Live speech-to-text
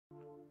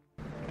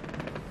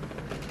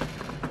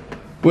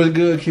What's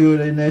good,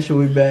 Q&A Nation?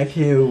 We back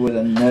here with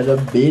another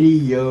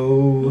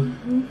video.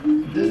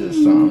 This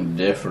is something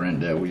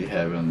different that we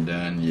haven't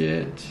done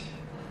yet.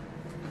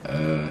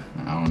 I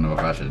don't know if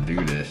I should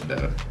do this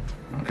though.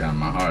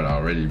 My heart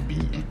already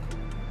beating.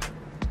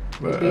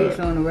 But it's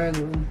on the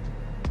regular.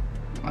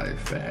 Like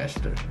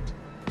faster.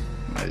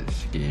 Like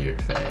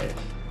scared fast.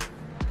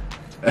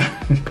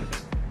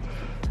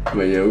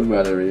 But yeah, we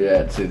about to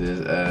react to this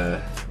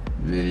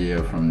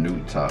video from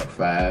Nuke Talk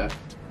 5.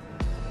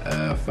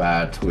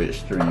 5 Twitch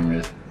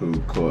streamers who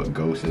caught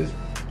ghosts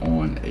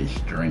on a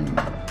stream.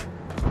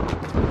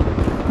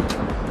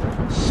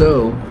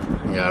 So,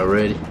 y'all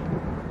ready?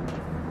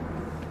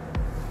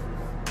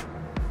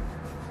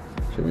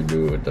 Should we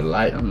do it with the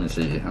light? I'm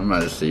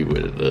about to see what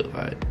it look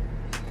like.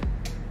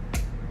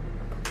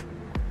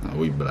 Oh,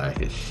 we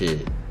black as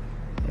shit.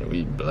 Yeah,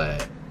 we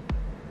black.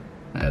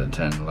 I had to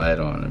turn the light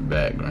on in the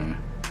background.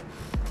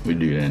 We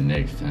do that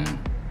next time.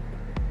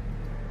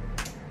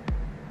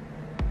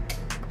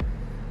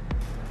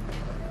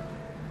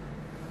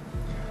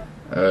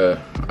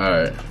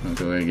 Alright, let's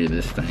go ahead and get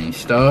this thing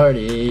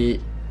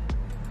started.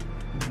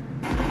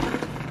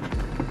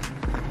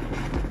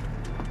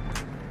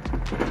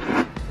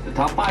 The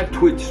top 5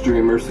 Twitch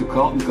streamers who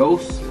caught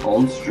ghosts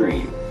on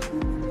stream.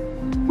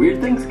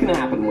 Weird things can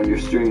happen when you're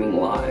streaming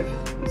live,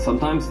 and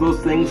sometimes those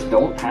things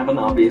don't have an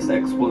obvious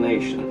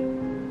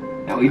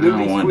explanation. Now either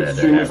these Twitch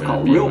streamers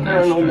caught real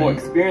paranormal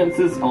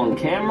experiences on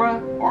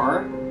camera,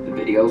 or the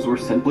videos were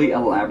simply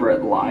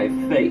elaborate live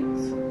fakes.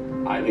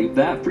 I leave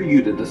that for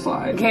you to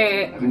decide.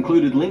 Okay. I've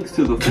included links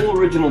to the full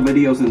original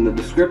videos in the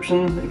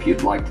description if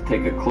you'd like to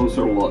take a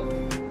closer look.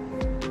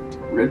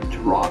 Ripped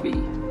Robbie.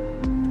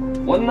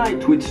 One night,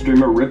 Twitch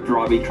streamer Ripped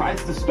Robbie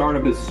tries to start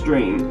up his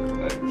stream,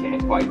 but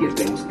can't quite get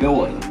things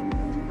going.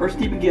 First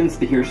he begins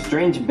to hear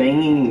strange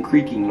banging and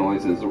creaking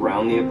noises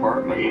around the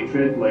apartment.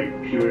 Hatred, like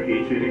pure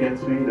hatred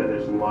against me, that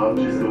there's love,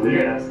 just the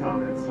weird ass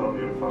comments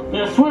telling me to fuck.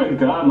 Yeah, I swear to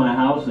God, my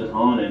house is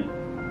haunted.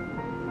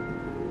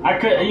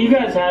 You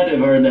guys had to have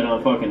heard that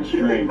on fucking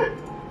stream.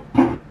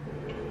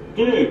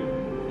 Dude,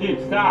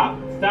 stop.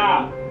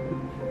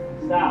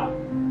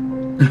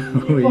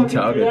 Who are you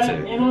talking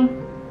to? You know?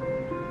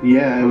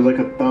 Yeah, it was like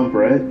a thump,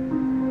 right?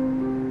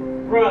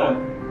 Bruh.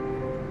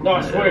 No,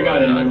 I swear to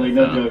God, no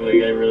joke, like,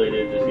 I really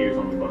did just hear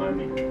something behind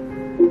me.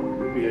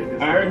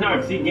 I heard, no,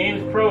 see,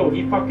 Games Pro,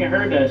 he fucking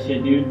heard that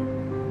shit, dude.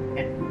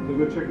 So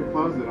go check the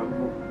closet.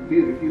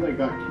 Dude, if he like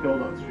got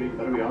killed on stream,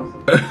 that'd be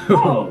awesome.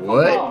 Oh,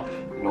 what?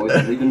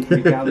 Noises even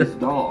freak out his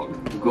dog,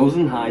 who goes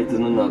and hides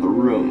in another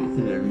room.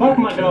 Fuck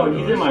my dog,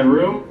 he's in my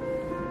room.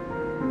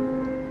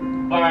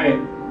 Alright.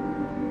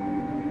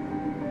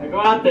 I go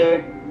out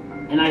there,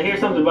 and I hear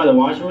something by the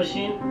washing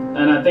machine,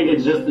 and I think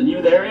it's just you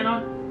there, you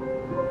know?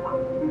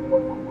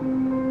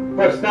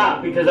 Bro,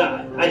 stop, because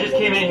I just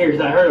came in here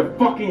because I heard a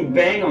fucking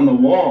bang on the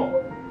wall.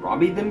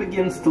 Robbie then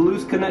begins to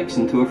lose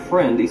connection to a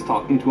friend he's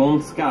talking to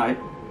on Skype,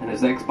 and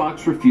his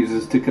Xbox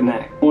refuses to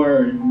connect.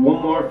 Or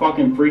one more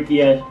fucking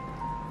freaky ass.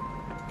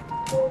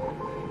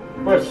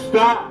 Bro,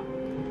 stop!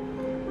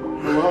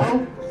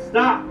 Hello?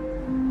 Stop!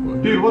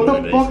 Dude, what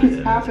the fuck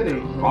is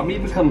happening? Robbie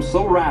becomes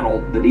so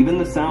rattled that even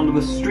the sound of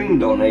a stream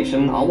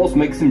donation almost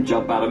makes him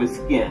jump out of his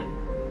skin.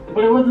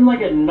 But it wasn't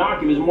like a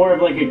knock, it was more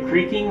of like a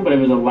creaking, but it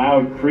was a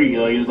loud creak.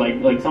 Like it was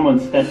like someone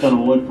stepped on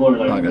a wood floor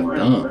like a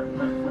thump.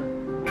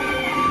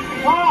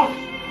 Oh!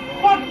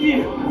 Fuck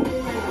you!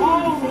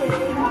 Oh my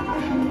god!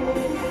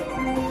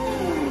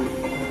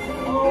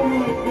 Oh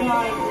my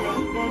god,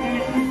 bro.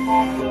 Donation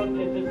popped up and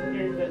just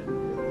scared it.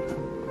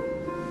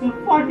 The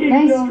fucking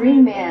Nice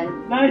stream,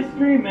 man. Nice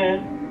stream, man.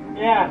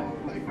 Yeah.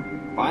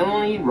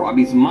 Finally,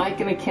 Robbie's mic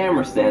and a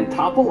camera stand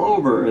topple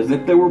over as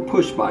if they were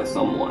pushed by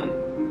someone.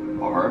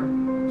 Or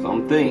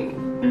something.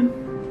 And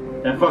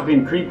that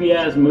fucking creepy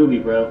ass movie,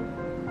 bro.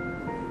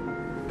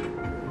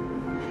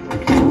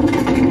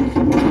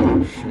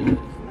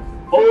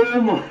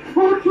 Oh my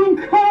fucking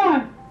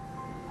god!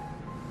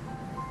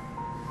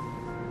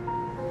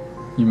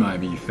 You might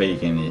be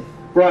faking it.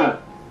 Bruh.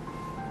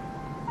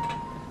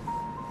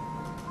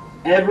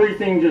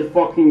 Everything just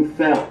fucking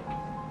fell.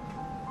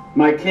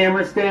 My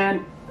camera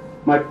stand,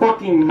 my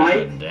fucking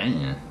mic. Damn.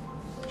 Yeah,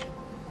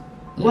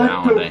 What I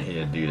don't the- think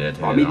he'd do that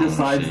to Robbie his own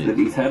decides shit. that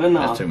he's had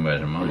enough That's too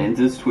much and money. ends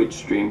his Twitch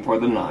stream for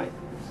the night.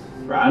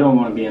 Bruh, I don't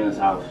want to be in this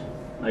house.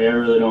 Like, I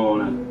really don't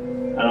want to.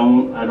 I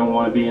don't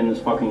want to be in this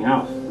fucking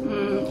house.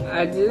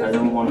 I do. I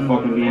don't want to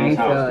fucking be in I this ain't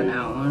house, feeling dude.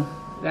 that one.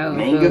 That was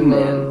Manga so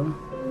Man. low.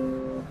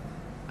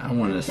 I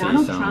want to see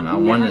Donald something. Trump I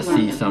want to never see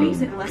learned a some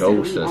basic lesson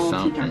ghosts we or all teach our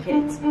something.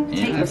 kids.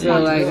 Take I feel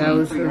like that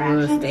was responsibility a for your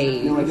little actions.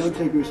 stage. No, I don't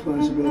take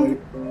responsibility.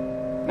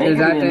 Because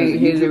I think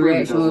his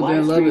reaction would have been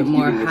a little bit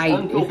more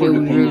hype if it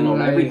was really on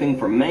like... everything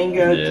from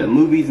manga Yeah. to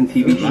movies and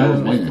TV Yeah.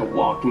 shows like The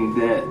Walking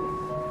Dead.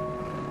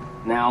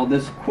 Now,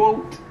 this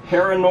quote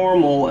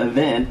paranormal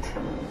event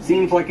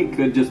seems like it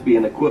could just be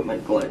an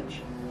equipment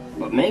glitch.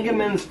 But Manga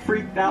Man's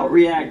freaked out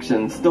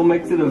reaction still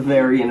makes it a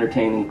very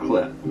entertaining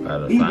clip.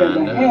 Gotta He never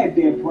find out. had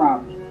that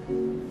problem.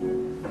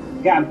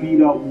 Got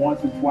beat up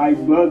once or twice,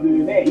 but other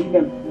than that, he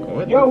never.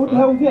 What Yo, the what the fuck?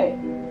 hell was that?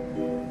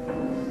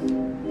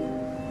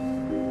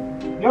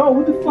 Yo,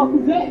 what the fuck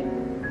was that?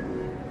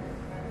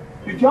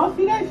 Did y'all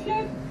see that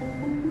shit?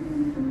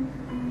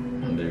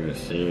 Dude,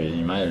 it's serious.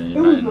 You might It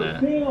was a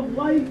not. damn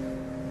light.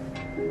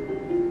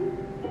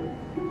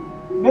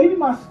 Maybe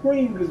my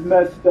screen was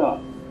messed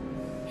up.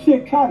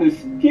 Shit kind of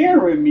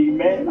scaring me,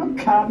 man. I'm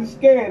kind of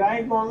scared. I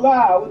ain't gonna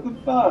lie. What the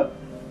fuck?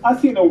 I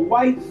seen a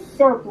white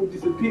circle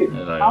disappear.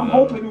 Like, I'm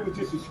hoping it was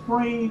just a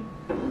screen.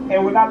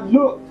 And when I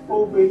looked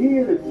over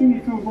here to see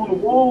if it was on the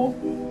wall,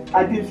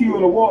 I didn't see it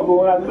on the wall. But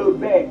when I looked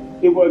back,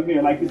 it wasn't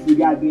there. Like it's a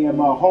goddamn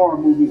horror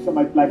movie.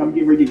 Somebody like I'm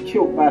getting ready to get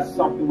killed by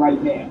something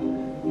right now.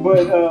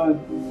 But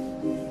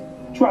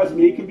trust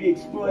me, it can be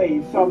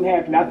explained. Something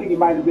happened. I think it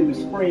might have been the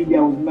screen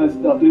that was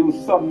messed up. It was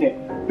something there.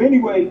 But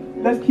anyway,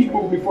 let's keep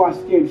moving before I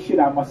scare the shit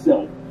out of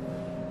myself.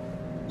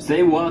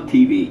 Say What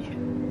TV.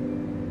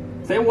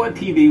 Say What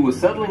TV was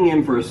settling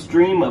in for a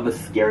stream of a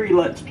scary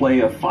Let's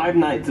Play of Five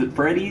Nights at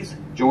Freddy's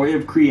Joy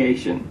of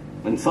Creation,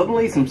 when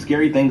suddenly some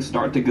scary things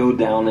start to go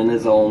down in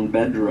his own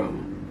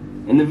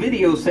bedroom. In the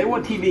video, Say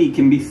What TV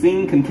can be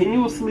seen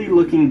continuously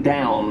looking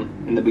down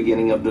in the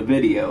beginning of the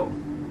video.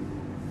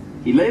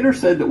 He later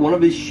said that one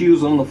of his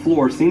shoes on the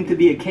floor seemed to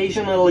be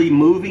occasionally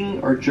moving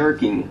or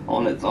jerking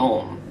on its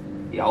own.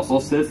 He also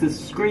says his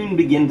screen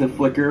began to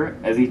flicker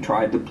as he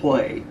tried to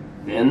play.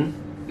 Then,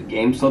 the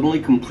game suddenly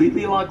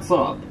completely locks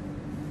up,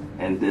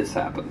 and this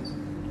happens.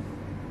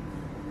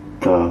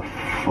 The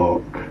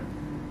fuck?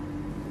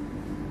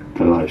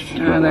 The lights just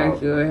went like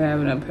out you were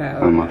having a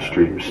power. and my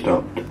stream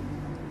stopped.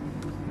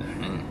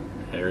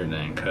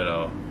 Everything cut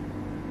off.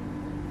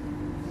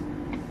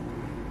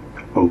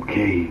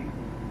 Okay.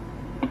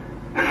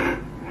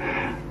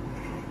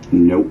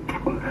 Nope.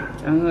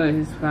 I'm like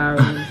his power.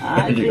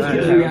 I think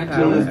his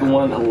reaction is the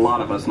one a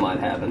lot of us might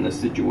have in this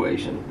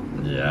situation.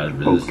 Yeah, I'd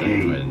been the same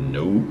Okay. way.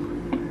 Nope.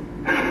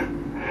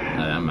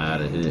 I'm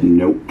out of here.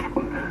 Nope.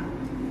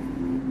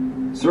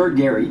 Sir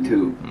Gary,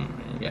 too.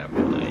 You got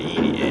like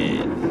 80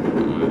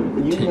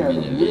 ads. You have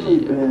really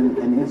been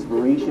an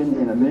inspiration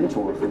and a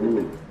mentor for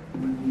me.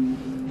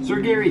 Sir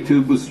Gary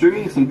Tube was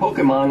streaming some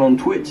Pokemon on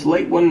Twitch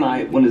late one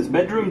night when his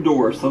bedroom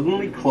door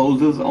suddenly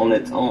closes on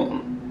its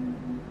own.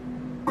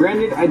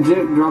 Granted, I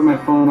did drop my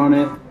phone on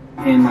it,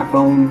 and my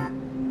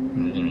phone...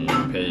 You didn't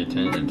even pay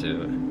attention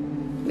to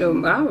it. Yo,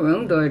 my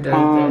room door does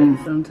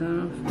that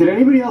sometimes. Did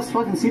anybody else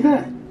fucking see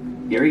that?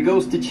 Gary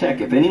goes to check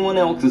if anyone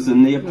else is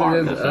in the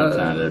apartment.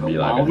 Sometimes it'd be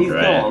like While a he's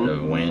draft gone,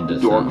 of wind or the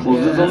door something.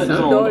 closes on its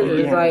Some own. doors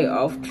is like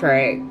off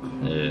track.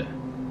 Yeah.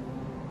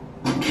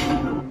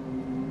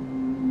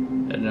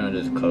 That done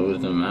just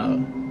closed them out.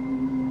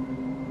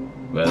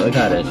 But look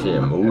how that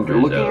shit moved. After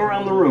looking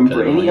around the room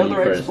for any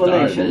other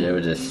explanation, it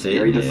was just sitting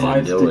Gary there,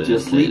 decides and it to was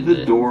just leave the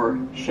sitting door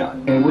shut.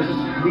 And we'll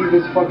just leave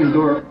this fucking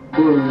door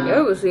closed.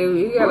 That was if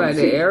you got like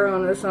the air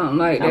on or something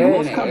like Now, that. the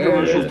most and the air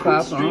controversial just Twitch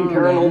pop stream on.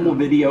 paranormal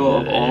video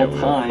of all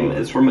time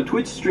is from a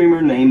Twitch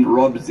streamer named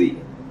Rubsy.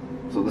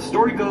 So the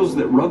story goes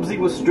that Rubsy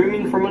was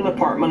streaming from an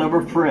apartment of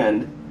a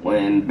friend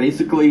when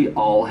basically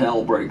all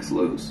hell breaks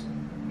loose.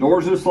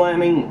 Doors are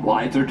slamming,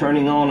 lights are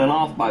turning on and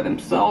off by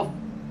themselves,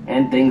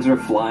 and things are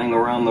flying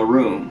around the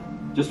room.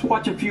 Just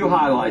watch a few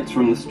highlights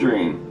from the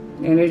stream.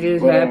 And it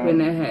just happened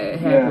to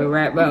happen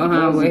right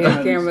behind where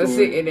his camera's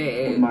sitting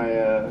at.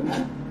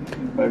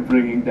 My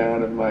bringing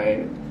down of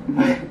my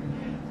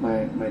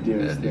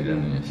dearest nigga.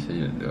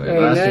 Ain't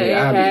nothing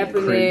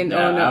happening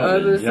on the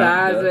other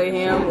side of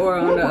him or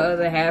on the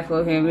other half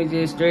of him. It's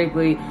just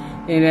strictly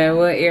in that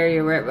one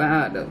area right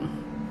behind him.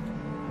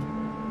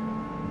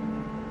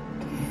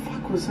 What the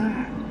fuck was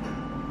that?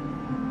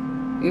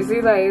 You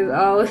see, like, it's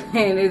all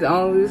and it's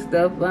only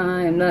stuff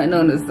behind him, nothing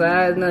on the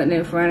sides, nothing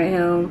in front of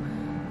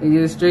him. It's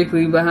just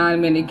strictly behind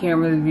him in the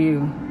camera's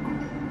view.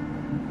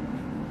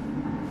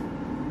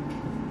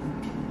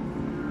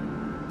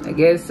 I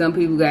guess some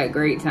people got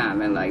great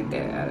timing like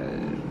that. I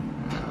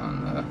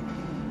don't know.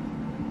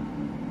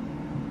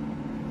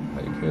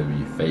 They could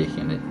be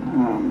faking it.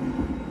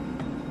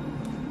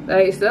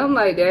 Like, something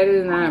like that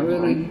is not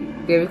really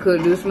difficult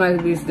to do. Somebody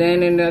could be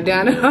standing there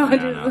down the hall.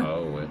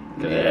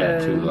 Cause they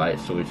had two light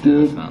switches or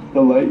Dude, something.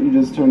 the light, you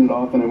just turned it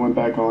off and it went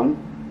back on?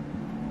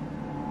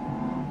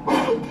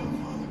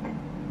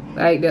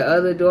 Like the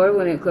other door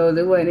when it closed,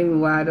 it wasn't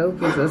even wide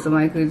open, so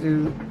somebody could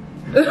just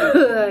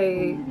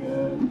like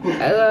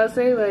I gotta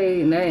say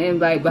like nothing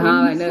like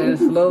behind like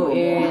nothing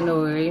floating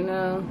or you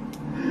know.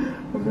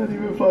 I'm not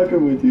even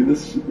fucking with you.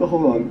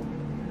 Hold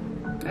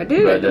on. I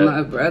did that to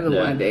my brother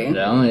one day.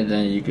 The only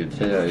thing you could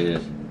tell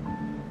is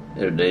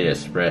if they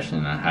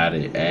expression on how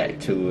they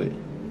act to it.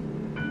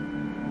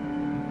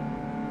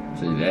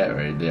 See that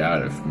right there, I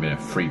would have been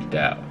freaked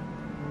out.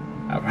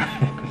 I'd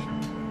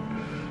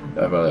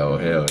probably, oh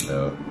hell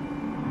no.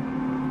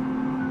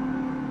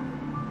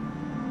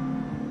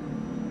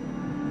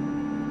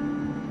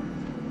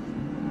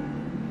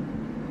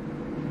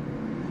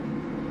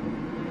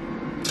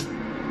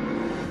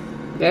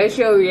 That's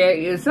your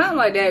reaction. Something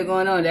like that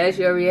going on, that's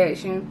your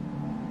reaction.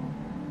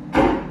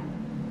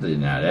 See,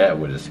 now that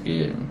would have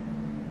scared me.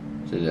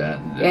 See that?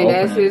 And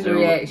that's his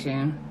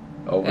reaction.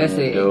 That's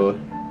it. Yo,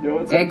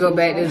 what's That up, go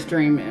back to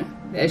streaming.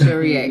 That's your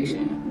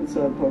reaction. What's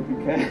up,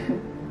 Pokecat?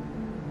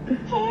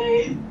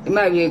 It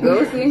might be a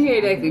ghost in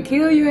here that could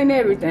kill you and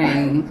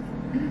everything.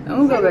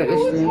 I'm gonna go back to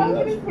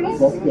stream.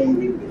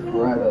 Fucking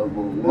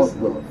incredible. What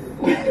the fuck?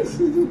 This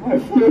is my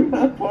favorite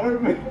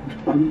apartment.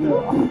 I'm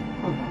like, I'm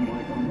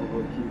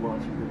gonna keep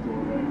watching the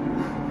door right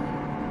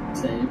now.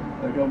 Same.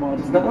 Like, I'm watching.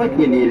 It's not like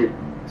we needed.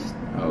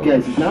 Oh,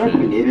 Guys, it's not like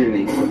we needed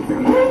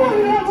anything.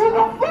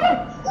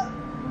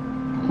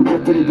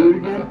 What did it do it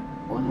again?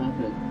 What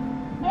happened?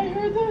 I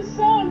heard the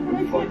sound, but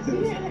I can't see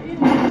it.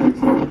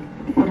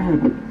 What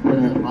happened?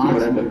 The box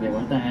What happened? moving.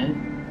 What the heck?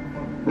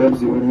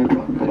 Ramsey, what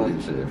happened? I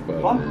didn't say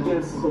fuck Fuck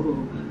this.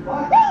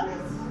 this.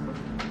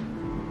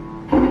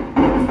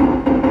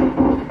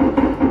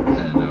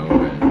 No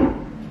way.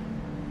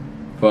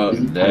 Fuck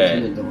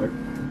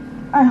that.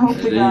 I hope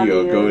There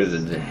you go to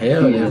the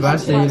hell. If I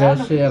say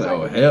that shit,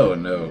 oh hell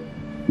no.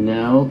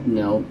 No,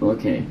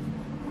 okay.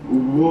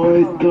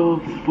 What the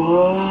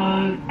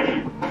fuck?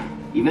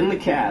 Even the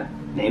cat,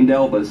 named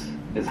Elvis,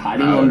 is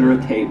hiding under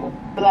a table.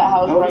 For that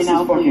house Elvis right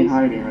now, is fucking please.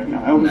 hiding right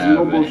now. Elvis, Nah,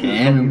 no but bullshit.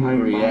 animal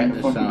Hiding react behind to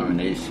the fucking- something,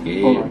 they Hold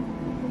scared.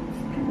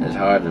 on. It's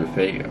hard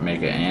to make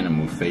an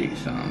animal fake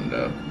something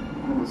though.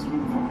 Oh, this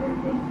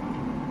motherfucker,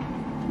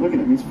 but- Look at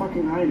him, he's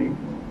fucking hiding.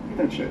 Look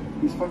at that shit.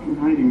 He's fucking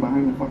hiding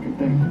behind the fucking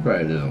thing.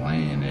 Probably just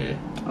laying there.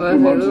 Well,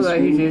 it looks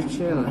like he's just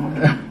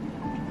chilling.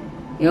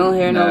 You don't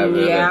hear no Nah, but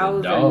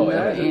meows that's a or dog.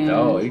 That's a nothing.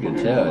 dog. You can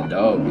tell a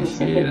dog be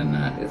scared or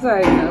not. It's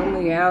like no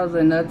meows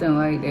or nothing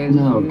like that.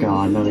 No,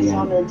 God, not It's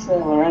on again. their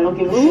trailer. I don't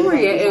give a shit. Who about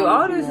react? this If on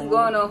all their this is trailer.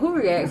 going on, who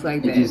reacts like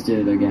It that? just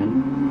did it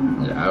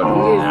again. Yeah,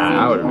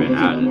 I would have been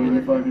out of in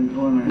the it. fucking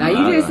corner. Now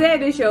you just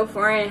said this your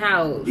friend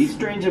house. These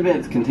strange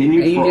events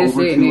continued And you for just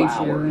over sitting 2 there hours.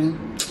 chilling.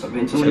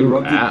 Eventually, 2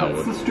 Rugby cuts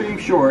hours. the stream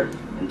short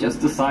and just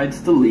decides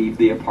to leave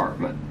the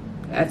apartment.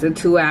 After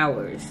 2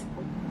 hours.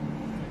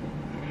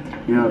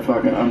 You know,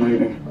 fuck it, I'm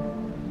leaving.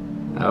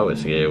 I was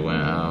scared when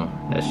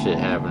that shit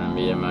happened to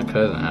me at my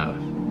cousin's house.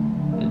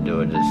 The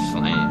door just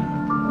slammed.